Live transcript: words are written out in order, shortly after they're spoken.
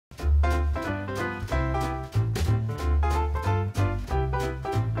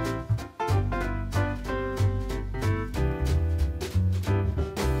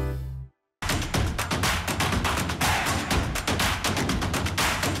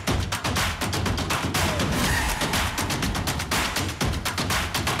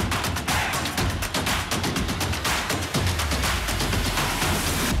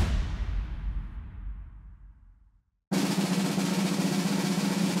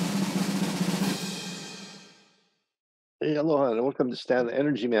Hey, aloha, and welcome to Stan the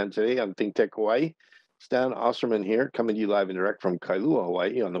Energy Man today on ThinkTech Hawaii. Stan Osserman here, coming to you live and direct from Kailua,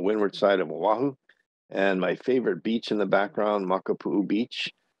 Hawaii, on the windward side of Oahu. And my favorite beach in the background, Makapu'u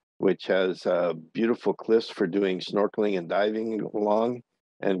Beach, which has beautiful cliffs for doing snorkeling and diving along,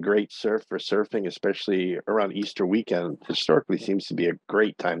 and great surf for surfing, especially around Easter weekend. Historically seems to be a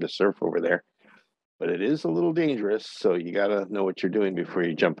great time to surf over there, but it is a little dangerous, so you got to know what you're doing before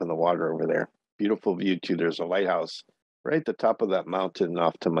you jump in the water over there. Beautiful view too. There's a lighthouse right at the top of that mountain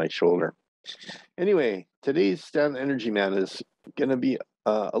off to my shoulder. Anyway, today's Stan Energy Man is going to be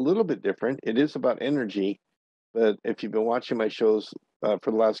a little bit different. It is about energy, but if you've been watching my shows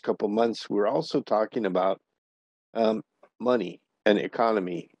for the last couple months, we're also talking about um, money and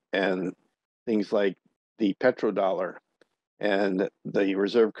economy and things like the petrodollar and the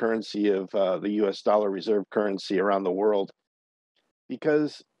reserve currency of the US dollar reserve currency around the world,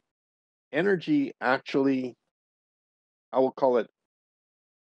 because energy actually, I will call it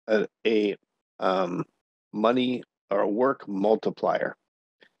a money or a work multiplier.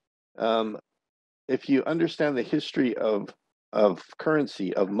 Um, if you understand the history of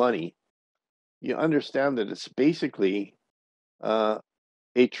currency, of money, you understand that it's basically uh,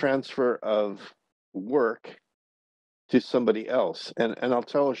 a transfer of work to somebody else. And I'll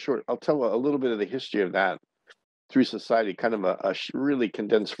tell a little bit of the history of that through society, kind of a really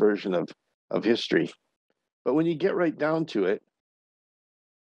condensed version of history. But when you get right down to it,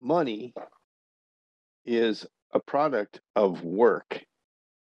 money is a product of work,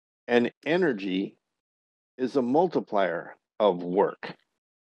 and energy is a multiplier of work.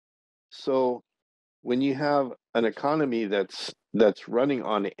 So when you have an economy that's running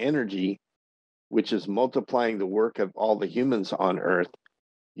on energy, which is multiplying the work of all the humans on Earth,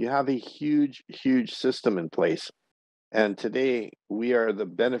 you have a huge system in place. And today we are the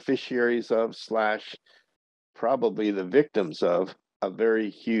beneficiaries of slash probably the victims of a very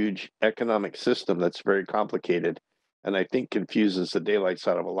huge economic system that's very complicated, and I think confuses the daylights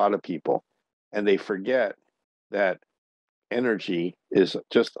out of a lot of people. And they forget that energy is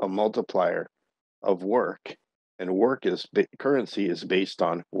just a multiplier of work, and currency is based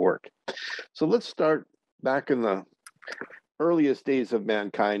on work. So let's start back in the earliest days of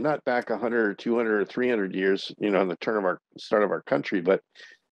mankind, not back 100 or 200 or 300 years, on the start of our country, but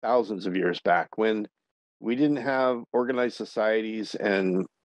thousands of years back, when we didn't have organized societies and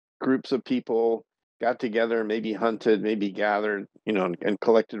groups of people got together, maybe hunted, maybe gathered, and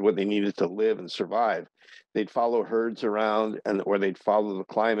collected what they needed to live and survive. They'd follow herds around, or they'd follow the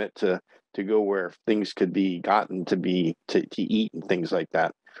climate to go where things could be gotten to eat and things like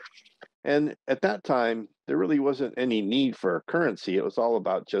that. And at that time, there really wasn't any need for a currency. It was all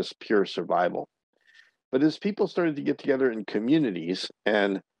about just pure survival. But as people started to get together in communities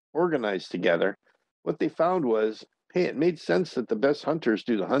and organize together, what they found was, hey, it made sense that the best hunters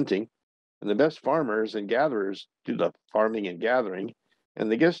do the hunting, and the best farmers and gatherers do the farming and gathering,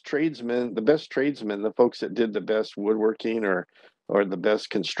 and the best tradesmen, the folks that did the best woodworking or the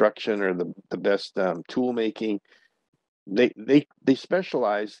best construction or the best tool making, they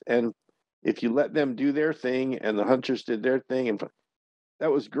specialized. And if you let them do their thing and the hunters did their thing, and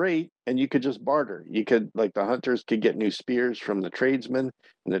that was great, and you could just barter. You could, like, the hunters could get new spears from the tradesmen,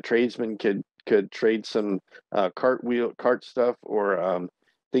 and the tradesmen could trade some cart stuff, or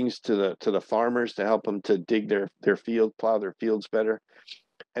things to the farmers to help them to dig their field, plow their fields better,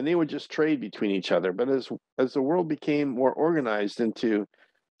 and they would just trade between each other. But as the world became more organized into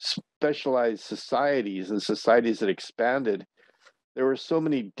specialized societies and societies that expanded, there were so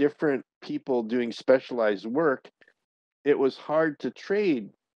many different people doing specialized work, it was hard to trade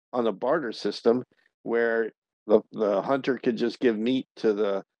on a barter system where the hunter could just give meat to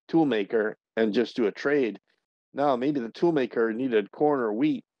the tool maker and just do a trade. Now, maybe the tool maker needed corn or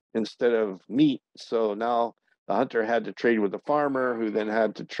wheat instead of meat. So now the hunter had to trade with the farmer, who then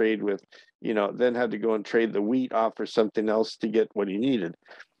had to trade with, then had to go and trade the wheat off for something else to get what he needed.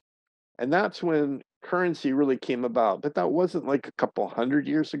 And that's when currency really came about. But that wasn't like a couple hundred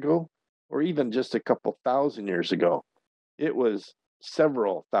years ago, or even just a couple thousand years ago. It was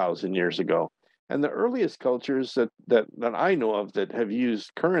several thousand years ago. And the earliest cultures that I know of that have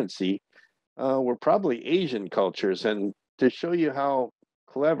used currency were probably Asian cultures. And to show you how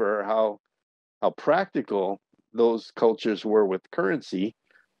clever, how practical those cultures were with currency,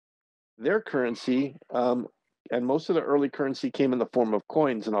 their currency, and most of the early currency came in the form of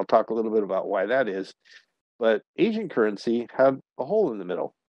coins, and I'll talk a little bit about why that is. But Asian currency had a hole in the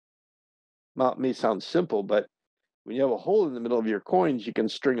middle. Now, it may sound simple, but when you have a hole in the middle of your coins, you can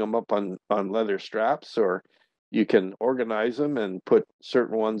string them up on leather straps, or You can organize them and put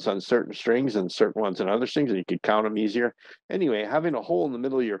certain ones on certain strings and certain ones on other strings, and you could count them easier. Anyway, having a hole in the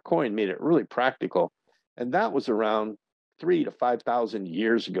middle of your coin made it really practical. And that was around 3 to 5,000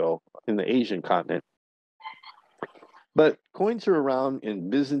 years ago in the Asian continent. But coins are around in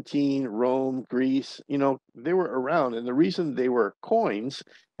Byzantine, Rome, Greece, they were around. And the reason they were coins,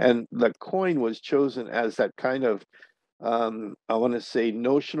 and the coin was chosen as that kind of, I want to say,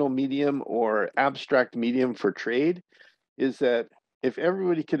 notional medium or abstract medium for trade, is that if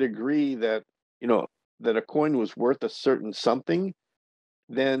everybody could agree that, that a coin was worth a certain something,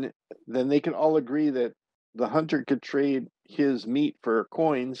 then they could all agree that the hunter could trade his meat for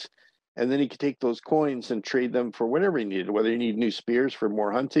coins, and then he could take those coins and trade them for whatever he needed, whether he needed new spears for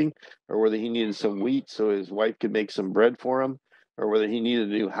more hunting, or whether he needed some wheat so his wife could make some bread for him, or whether he needed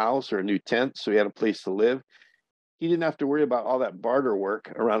a new house or a new tent so he had a place to live. He didn't have to worry about all that barter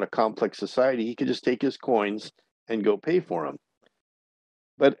work around a complex society. He could just take his coins and go pay for them.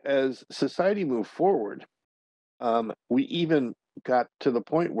 But as society moved forward, we even got to the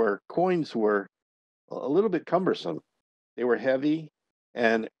point where coins were a little bit cumbersome. They were heavy,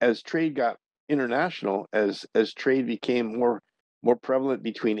 and as trade got international, as trade became more prevalent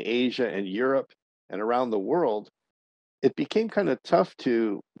between Asia and Europe and around the world, it became kind of tough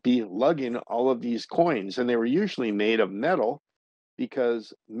to be lugging all of these coins, and they were usually made of metal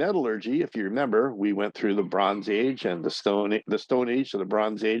because metallurgy, if you remember, we went through the Bronze Age and the Stone Age to the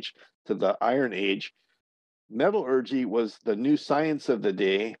Bronze Age to the Iron Age. Metallurgy was the new science of the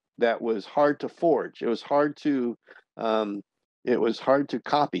day that was hard to forge. Um, it was hard to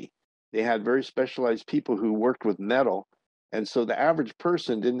copy. They had very specialized people who worked with metal, and so the average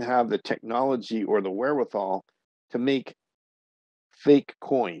person didn't have the technology or the wherewithal to make fake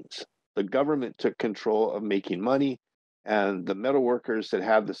coins. The government took control of making money, and the metal workers that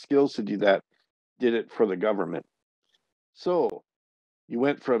had the skills to do that did it for the government. So you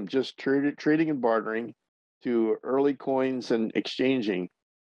went from just trading and bartering to early coins and exchanging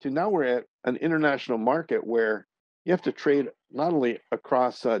to now we're at an international market where you have to trade not only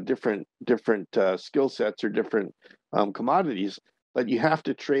across different skill sets or different commodities, but you have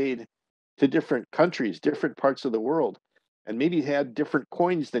to trade to different countries, different parts of the world, and maybe had different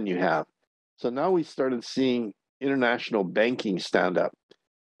coins than you have. So now we started seeing international banking stand up.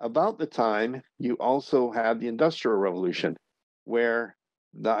 About the time you also had the Industrial Revolution, where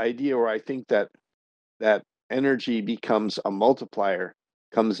the idea, or I think that energy becomes a multiplier,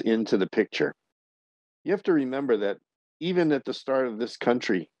 comes into the picture. You have to remember that even at the start of this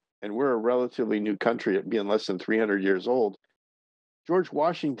country, and we're a relatively new country at being less than 300 years old, George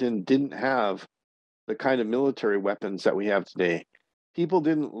Washington didn't have the kind of military weapons that we have today. People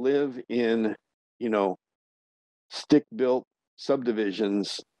didn't live in, you know, stick built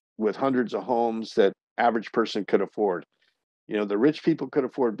subdivisions with hundreds of homes that average person could afford. The rich people could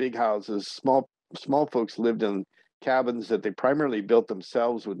afford big houses. Small folks lived in cabins that they primarily built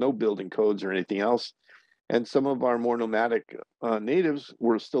themselves with no building codes or anything else. And some of our more nomadic natives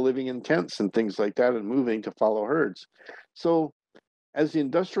were still living in tents and things like that and moving to follow herds. So as the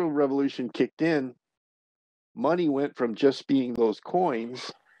Industrial Revolution kicked in, money went from just being those coins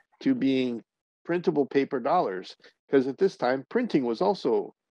to being printable paper dollars. Because at this time, printing was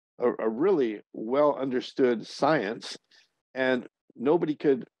also a really well understood science, and nobody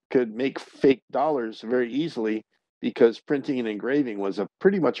could make fake dollars very easily because printing and engraving was a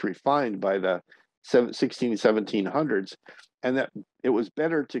pretty much refined by the 1700s, and that it was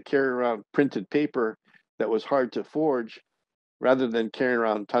better to carry around printed paper that was hard to forge rather than carrying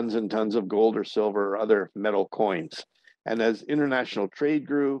around tons and tons of gold or silver or other metal coins. And as international trade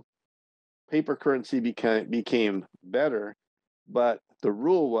grew, paper currency became better, but the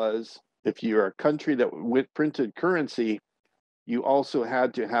rule was if you're a country that with printed currency, you also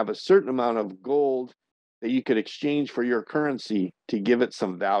had to have a certain amount of gold that you could exchange for your currency to give it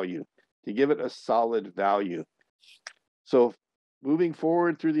some value, to give it a solid value. So moving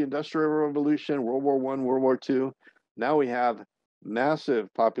forward through the Industrial Revolution, World War I, World War II, now we have massive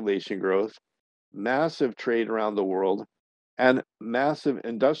population growth, massive trade around the world, and massive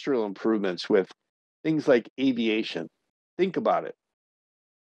industrial improvements with things like aviation. Think about it.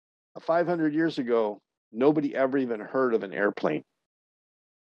 500 years ago, nobody ever even heard of an airplane.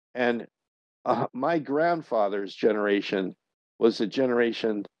 And my grandfather's generation was the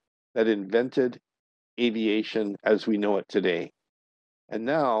generation that invented aviation as we know it today. And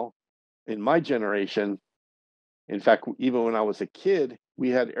now, in my generation, in fact, even when I was a kid, we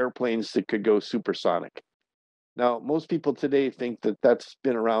had airplanes that could go supersonic. Now, most people today think that that's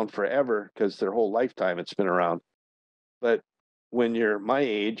been around forever because their whole lifetime it's been around. But when you're my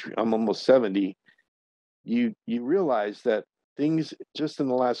age, I'm almost 70, you realize that things just in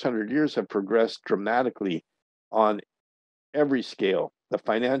the last 100 years have progressed dramatically on every scale: the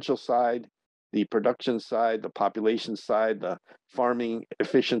financial side, the production side, the population side, the farming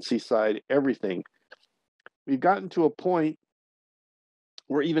efficiency side, everything. We've gotten to a point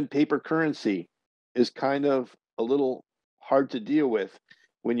where even paper currency is kind of a little hard to deal with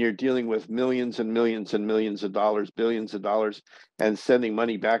when you're dealing with millions and millions and millions of dollars, billions of dollars, and sending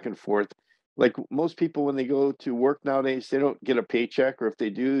money back and forth. Like most people, when they go to work nowadays, they don't get a paycheck, or if they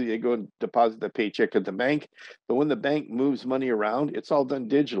do, they go and deposit the paycheck at the bank. But when the bank moves money around, it's all done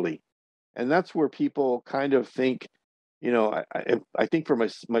digitally. And that's where people kind of think, I think for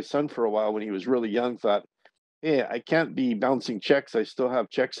my son for a while when he was really young, thought, hey, I can't be bouncing checks. I still have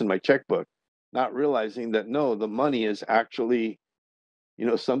checks in my checkbook, not realizing that no, the money is actually,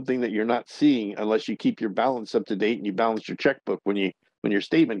 something that you're not seeing unless you keep your balance up to date and you balance your checkbook when your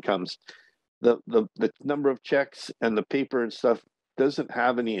statement comes. The number of checks and the paper and stuff doesn't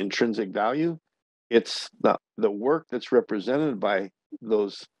have any intrinsic value. It's the work that's represented by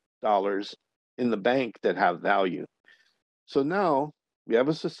those dollars in the bank that have value. So now we have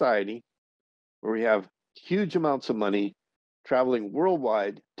a society where we have huge amounts of money traveling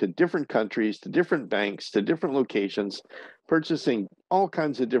worldwide to different countries, to different banks, to different locations, purchasing all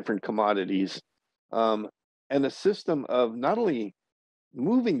kinds of different commodities, um, and a system of not only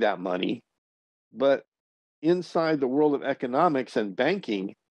moving that money, but inside the world of economics and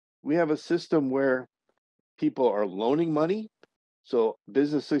banking, we have a system where people are loaning money so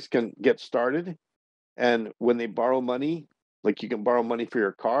businesses can get started. And when they borrow money, like you can borrow money for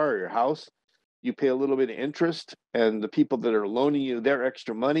your car or your house, you pay a little bit of interest, and the people that are loaning you their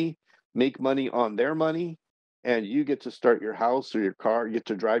extra money make money on their money, and you get to start your house or your car, you get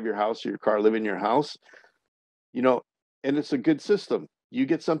to drive your house or your car, live in your house, you know, and it's a good system. You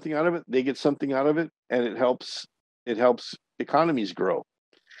get something out of it, they get something out of it, and it helps economies grow.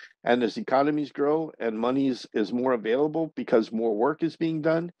 And as economies grow and money is more available because more work is being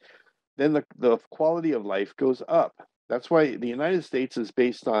done, then the quality of life goes up. That's why the United States is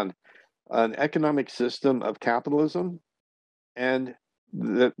based on an economic system of capitalism, and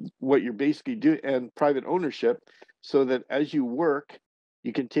that what you're basically doing, and private ownership, so that as you work,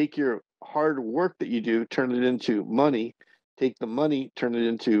 you can take your hard work that you do, turn it into money, take the money, turn it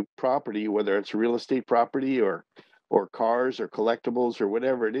into property, whether it's real estate property or cars or collectibles or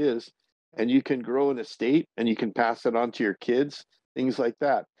whatever it is, and you can grow an estate and you can pass it on to your kids, things like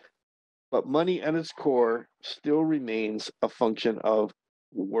that. But money at its core still remains a function of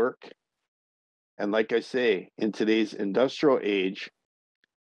work. And like I say, in today's industrial age,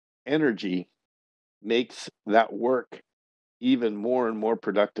 energy makes that work even more and more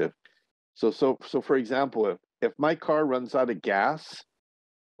productive. So for example, if my car runs out of gas,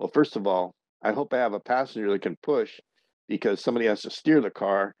 well, first of all, I hope I have a passenger that can push, because somebody has to steer the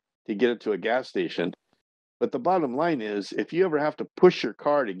car to get it to a gas station. But the bottom line is, if you ever have to push your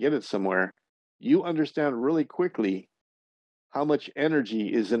car to get it somewhere, you understand really quickly how much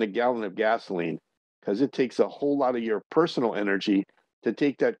energy is in a gallon of gasoline, because it takes a whole lot of your personal energy to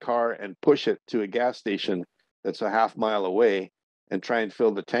take that car and push it to a gas station that's a half mile away and try and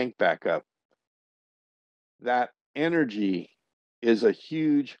fill the tank back up. That energy is a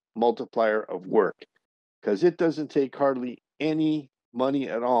huge multiplier of work, because it doesn't take hardly any money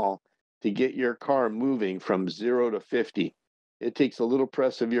at all to get your car moving from 0 to 50. It takes a little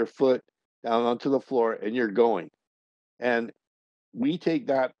press of your foot down onto the floor and you're going. And we take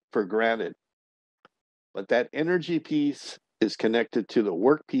that for granted. But that energy piece is connected to the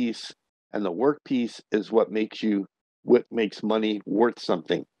work piece, and the work piece is what makes money worth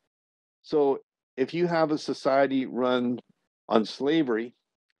something. So if you have a society run on slavery,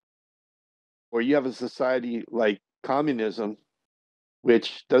 or you have a society like communism,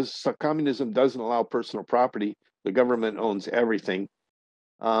 communism doesn't allow personal property. The government owns everything.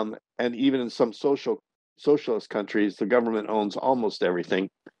 And even in some socialist countries, the government owns almost everything.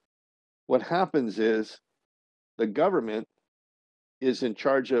 What happens is the government is in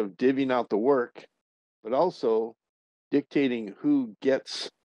charge of divvying out the work, but also dictating who gets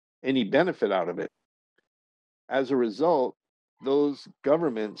any benefit out of it. As a result, those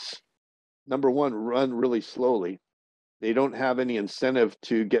governments, number one, run really slowly. They don't have any incentive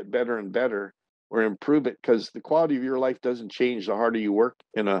to get better and better or improve it, because the quality of your life doesn't change the harder you work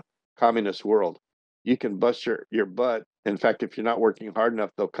in a communist world. You can bust your butt. In fact, if you're not working hard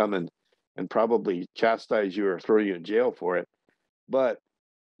enough, they'll come and probably chastise you or throw you in jail for it. But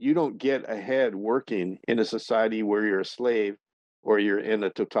you don't get ahead working in a society where you're a slave, or you're in a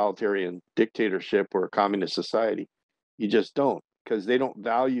totalitarian dictatorship or a communist society. You just don't, because they don't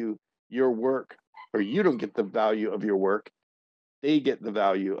value your work or you don't get the value of your work, they get the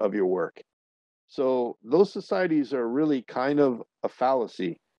value of your work. So those societies are really kind of a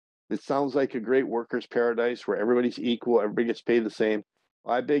fallacy. It sounds like a great workers' paradise where everybody's equal, everybody gets paid the same.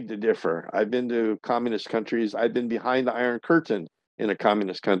 Well, I beg to differ. I've been to communist countries. I've been behind the Iron Curtain in a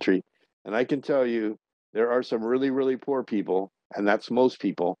communist country. And I can tell you, there are some really, really poor people, and that's most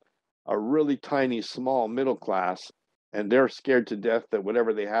people, a really tiny, small middle class, and they're scared to death that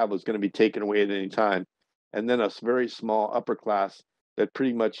whatever they have is going to be taken away at any time. And then a very small upper class that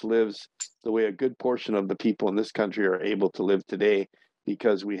pretty much lives the way a good portion of the people in this country are able to live today,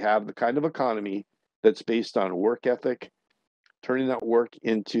 because we have the kind of economy that's based on work ethic, turning that work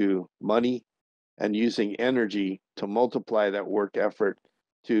into money, and using energy to multiply that work effort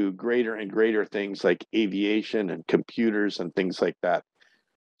to greater and greater things like aviation and computers and things like that.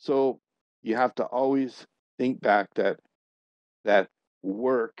 So you have to always think back that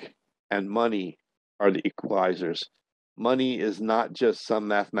work and money are the equalizers. Money is not just some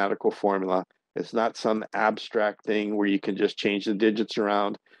mathematical formula. It's not some abstract thing where you can just change the digits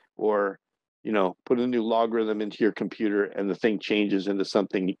around, or put a new logarithm into your computer and the thing changes into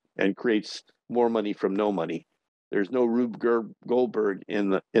something and creates more money from no money. There's no Rube Goldberg in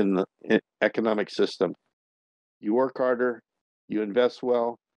the economic system. You work harder, you invest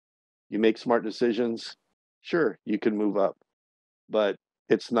well, you make smart decisions. Sure, you can move up, but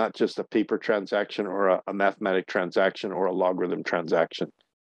it's not just a paper transaction or a mathematic transaction or a logarithm transaction.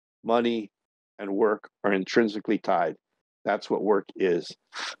 Money and work are intrinsically tied. That's what work is.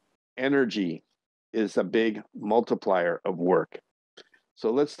 Energy is a big multiplier of work.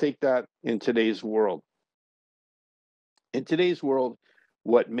 So let's take that in today's world. In today's world,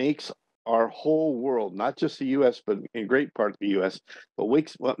 what makes our whole world, not just the US, but in great part of the US, but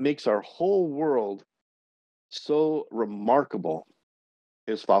what makes our whole world so remarkable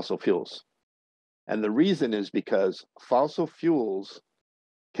is fossil fuels. And the reason is because fossil fuels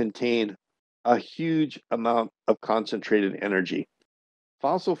contain a huge amount of concentrated energy.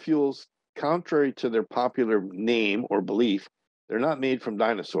 Fossil fuels, contrary to their popular name or belief, they're not made from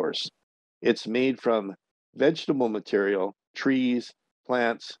dinosaurs. It's made from vegetable material, trees,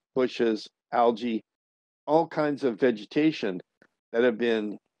 plants, bushes, algae, all kinds of vegetation that have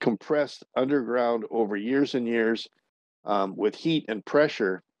been compressed underground over years and years with heat and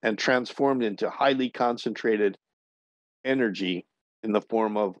pressure and transformed into highly concentrated energy in the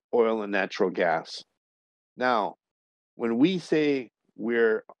form of oil and natural gas. Now, when we say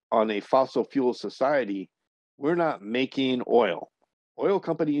we're on a fossil fuel society, we're not making oil. Oil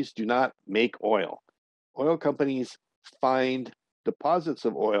companies do not make oil. Oil companies find deposits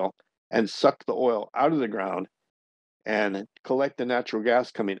of oil and suck the oil out of the ground and collect the natural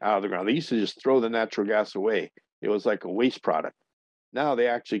gas coming out of the ground. They used to just throw the natural gas away. It was like a waste product. Now they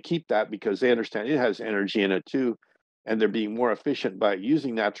actually keep that because they understand it has energy in it too, and they're being more efficient by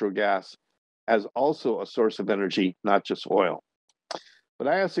using natural gas as also a source of energy, not just oil. But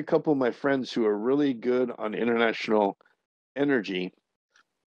I asked a couple of my friends who are really good on international energy,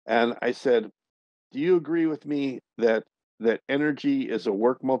 and I said, "Do you agree with me that energy is a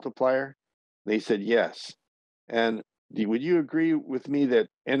work multiplier?" They said yes. And would you agree with me that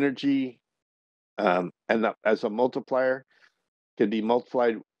energy as a multiplier can be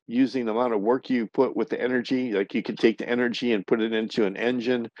multiplied using the amount of work you put with the energy? Like you could take the energy and put it into an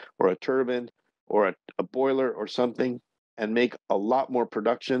engine or a turbine or a boiler or something and make a lot more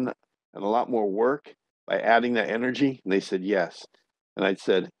production and a lot more work by adding that energy? And they said yes. And I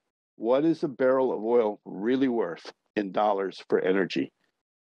said, what is a barrel of oil really worth in dollars for energy?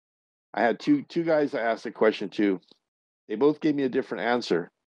 I had two guys I asked the question to. They both gave me a different answer,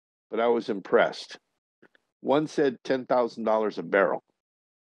 but I was impressed. One said $10,000 a barrel,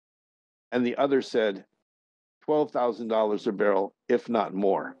 and the other said $12,000 a barrel, if not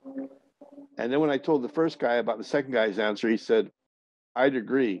more. And then when I told the first guy about the second guy's answer, he said, I'd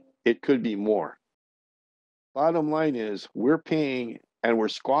agree, it could be more. Bottom line is, we're paying and we're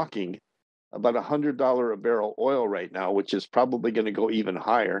squawking about $100 a barrel oil right now, which is probably going to go even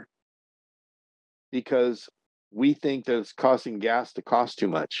higher because we think that it's causing gas to cost too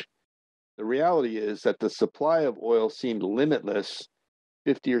much. The reality is that the supply of oil seemed limitless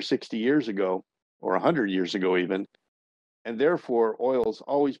 50 or 60 years ago, or 100 years ago even, and therefore oil's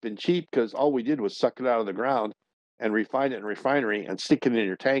always been cheap because all we did was suck it out of the ground and refine it in a refinery and stick it in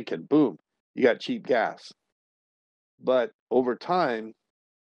your tank, and boom, you got cheap gas. But over time,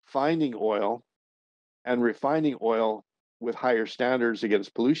 finding oil and refining oil with higher standards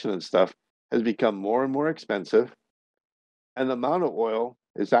against pollution and stuff has become more and more expensive, and the amount of oil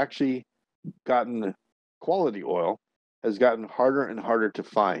has actually gotten, quality oil has gotten harder and harder to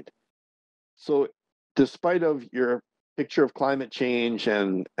find. So despite of your picture of climate change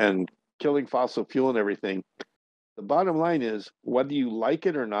and killing fossil fuel and everything, the bottom line is, whether you like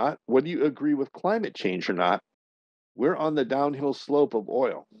it or not, whether you agree with climate change or not, we're on the downhill slope of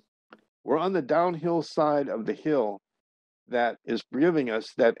oil. We're on the downhill side of the hill that is giving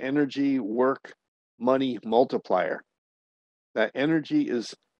us that energy, work, money multiplier. That energy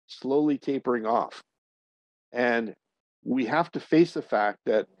is slowly tapering off. And we have to face the fact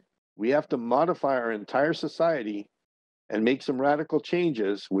that we have to modify our entire society and make some radical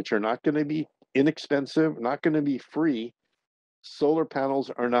changes, which are not going to be inexpensive, not going to be free. Solar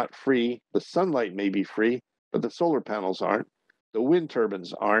panels are not free. The sunlight may be free, but the solar panels aren't. The wind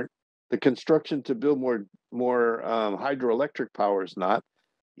turbines aren't. The construction to build more hydroelectric power is not.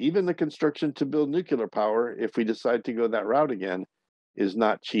 Even the construction to build nuclear power, if we decide to go that route again, is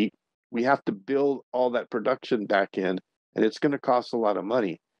not cheap. We have to build all that production back in, and it's going to cost a lot of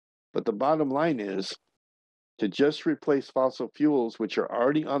money. But the bottom line is, to just replace fossil fuels, which are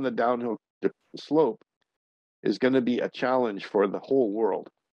already on the downhill slope, is going to be a challenge for the whole world.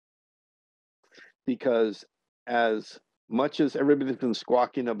 Because as much as everybody's been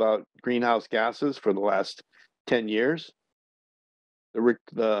squawking about greenhouse gases for the last 10 years,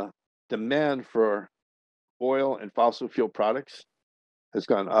 the demand for oil and fossil fuel products has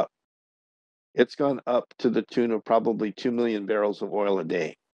gone up. It's gone up to the tune of probably 2 million barrels of oil a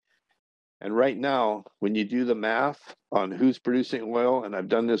day. And right now, when you do the math on who's producing oil, and I've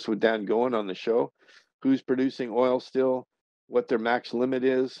done this with Dan Goen on the show, who's producing oil still, what their max limit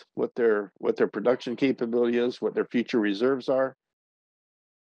is, what their production capability is, what their future reserves are,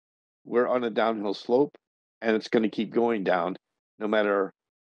 we're on a downhill slope, and it's going to keep going down no matter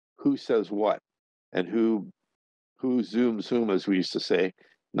who says what and who zooms whom, as we used to say,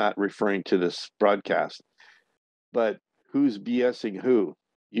 not referring to this broadcast, but who's BSing who.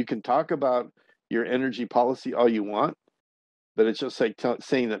 You can talk about your energy policy all you want, but it's just like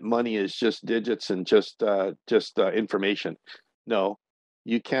saying that money is just digits and just information. No,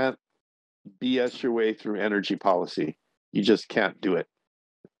 you can't BS your way through energy policy. You just can't do it.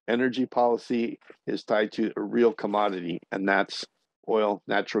 Energy policy is tied to a real commodity, and that's oil,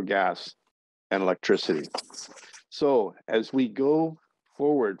 natural gas, and electricity. So as we go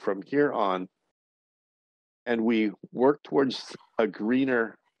forward from here on, and we work towards a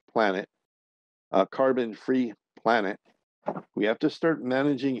greener planet, a carbon-free planet, we have to start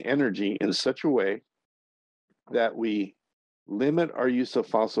managing energy in such a way that we limit our use of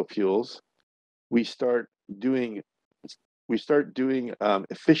fossil fuels. We start doing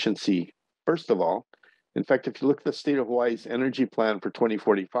efficiency, first of all. In fact, if you look at the state of Hawaii's energy plan for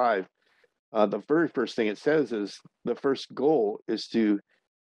 2045, the very first thing it says is the first goal is to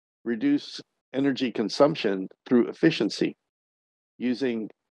reduce energy consumption through efficiency, using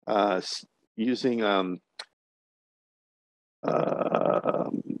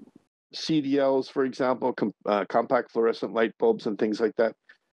CDLs, for example, compact fluorescent light bulbs and things like that.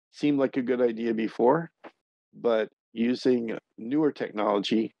 Seemed like a good idea before, but using newer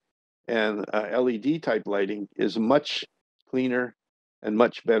technology and LED type lighting is much cleaner and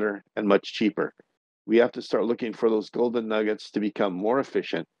much better and much cheaper. We have to start looking for those golden nuggets to become more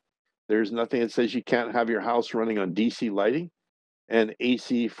efficient. There's nothing that says you can't have your house running on DC lighting and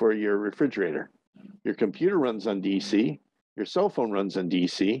AC for your refrigerator. Your computer runs on DC, your cell phone runs on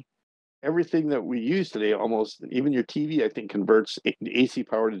DC. Everything that we use today, almost even your TV, I think, converts AC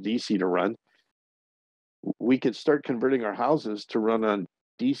power to DC to run. We could start converting our houses to run on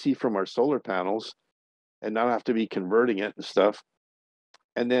DC from our solar panels and not have to be converting it and stuff.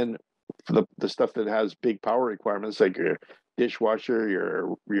 And then for the stuff that has big power requirements, like your dishwasher,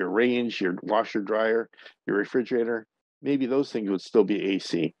 your range, your washer dryer, your refrigerator, maybe those things would still be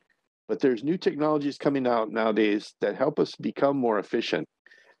AC. But there's new technologies coming out nowadays that help us become more efficient.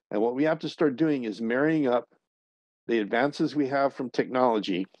 And what we have to start doing is marrying up the advances we have from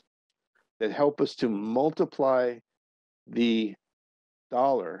technology that help us to multiply the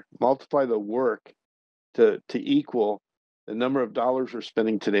dollar, multiply the work to equal the number of dollars we're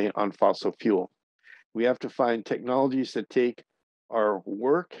spending today on fossil fuel. We have to find technologies that take our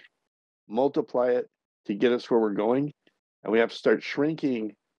work, multiply it to get us where we're going, and we have to start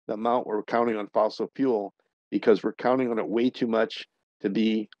shrinking the amount we're counting on fossil fuel because we're counting on it way too much to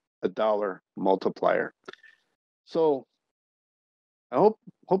be a dollar multiplier. So I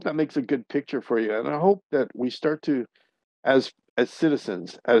hope that makes a good picture for you, and I hope that we start to, as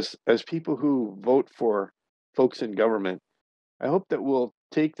citizens, as people who vote for folks in government, I hope that we'll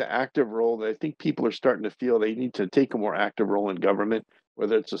take the active role that I think people are starting to feel they need to take a more active role in government,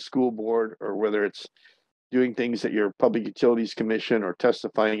 whether it's a school board or whether it's doing things at your Public Utilities Commission or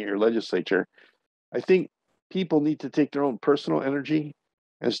testifying at your legislature. I think people need to take their own personal energy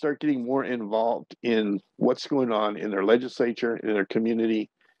and start getting more involved in what's going on in their legislature, in their community,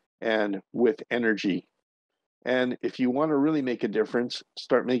 and with energy. And if you want to really make a difference,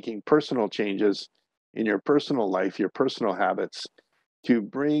 start making personal changes in your personal life, your personal habits, to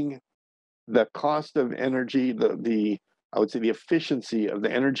bring the cost of energy, the I would say the efficiency of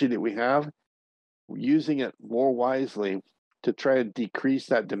the energy that we have, using it more wisely to try to decrease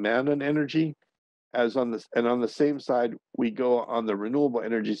that demand on energy. As on this, and on the same side, we go on the renewable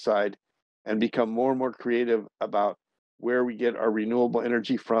energy side and become more and more creative about where we get our renewable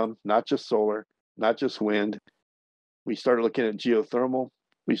energy from, not just solar, not just wind. We start looking at geothermal,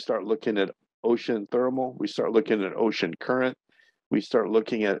 we start looking at ocean thermal, we start looking at ocean current, we start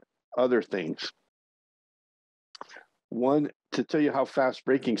looking at other things. One, to tell you how fast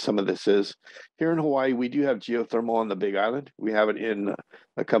breaking some of this is, here in Hawaii, we do have geothermal on the Big Island. We have it in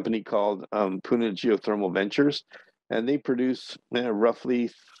a company called Puna Geothermal Ventures, and they produce roughly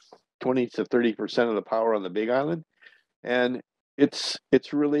 20 to 30% of the power on the Big Island. And it's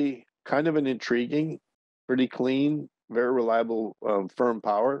really kind of an intriguing, pretty clean, very reliable, firm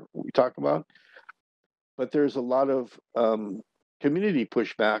power we talk about. But there's a lot of community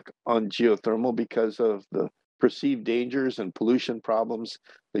pushback on geothermal because of the perceived dangers and pollution problems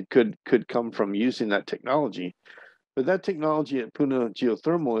that could come from using that technology. But that technology at Puna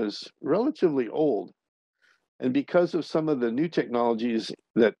Geothermal is relatively old. And because of some of the new technologies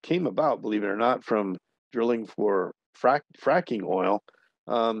that came about, believe it or not, from drilling for fracking oil,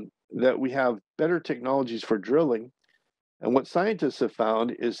 that we have better technologies for drilling. And what scientists have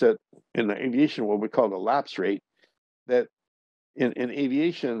found is that in the aviation, what we call the lapse rate, that in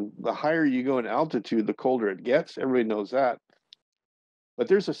aviation, the higher you go in altitude, the colder it gets. Everybody knows that. But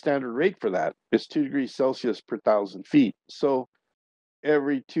there's a standard rate for that. It's 2 degrees Celsius per 1,000 feet. So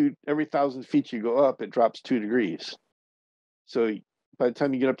every 1,000 feet you go up, it drops 2 degrees. So by the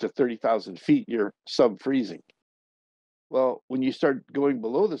time you get up to 30,000 feet, you're sub-freezing. Well, when you start going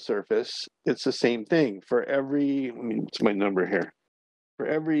below the surface, it's the same thing. For every, what's my number here? For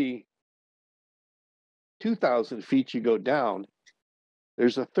every 2,000 feet you go down,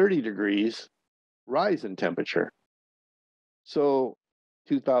 there's a 30 degrees rise in temperature. So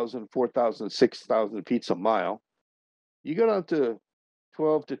 2,000, 4,000, 6,000 feet a mile. You go down to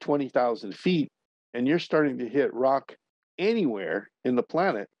 12 to 20,000 feet, and you're starting to hit rock anywhere in the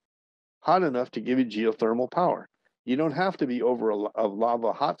planet hot enough to give you geothermal power. You don't have to be over a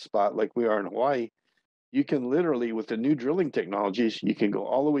lava hotspot like we are in Hawaii. You can literally, with the new drilling technologies, you can go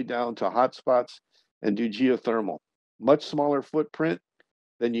all the way down to hotspots and do geothermal. Much smaller footprint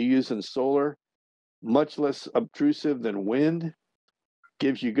than you use in solar, much less obtrusive than wind,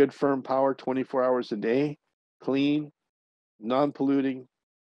 gives you good firm power 24 hours a day, clean, non-polluting.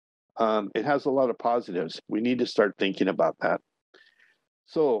 It has a lot of positives. We need to start thinking about that.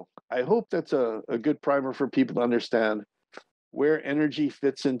 So I hope that's a good primer for people to understand where energy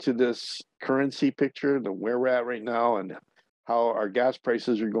fits into this currency picture, where we're at right now, and how our gas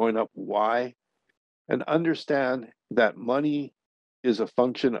prices are going up, why, and understand that money is a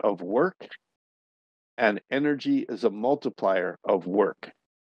function of work and energy is a multiplier of work.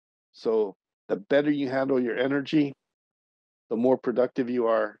 So the better you handle your energy, the more productive you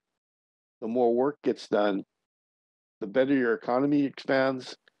are, the more work gets done, the better your economy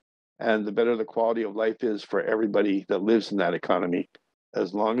expands, and the better the quality of life is for everybody that lives in that economy,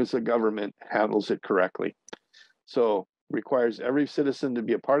 as long as the government handles it correctly. So requires every citizen to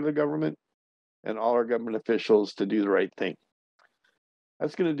be a part of the government and all our government officials to do the right thing.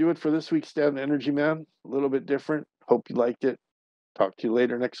 That's going to do it for this week's Stan Energy Man. A little bit different. Hope you liked it. Talk to you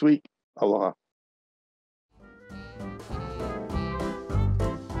later next week. Aloha.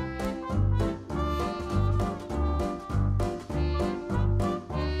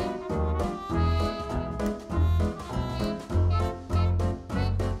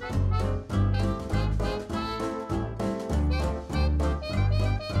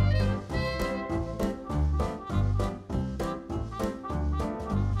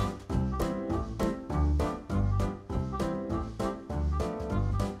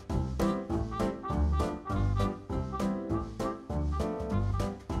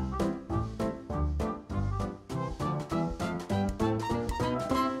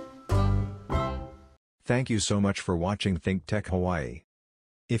 Thank you so much for watching ThinkTech Hawaii.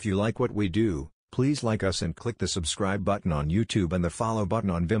 If you like what we do, please like us and click the subscribe button on YouTube and the follow button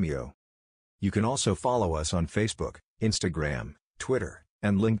on Vimeo. You can also follow us on Facebook, Instagram, Twitter,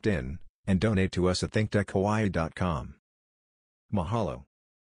 and LinkedIn, and donate to us at thinktechhawaii.com. Mahalo.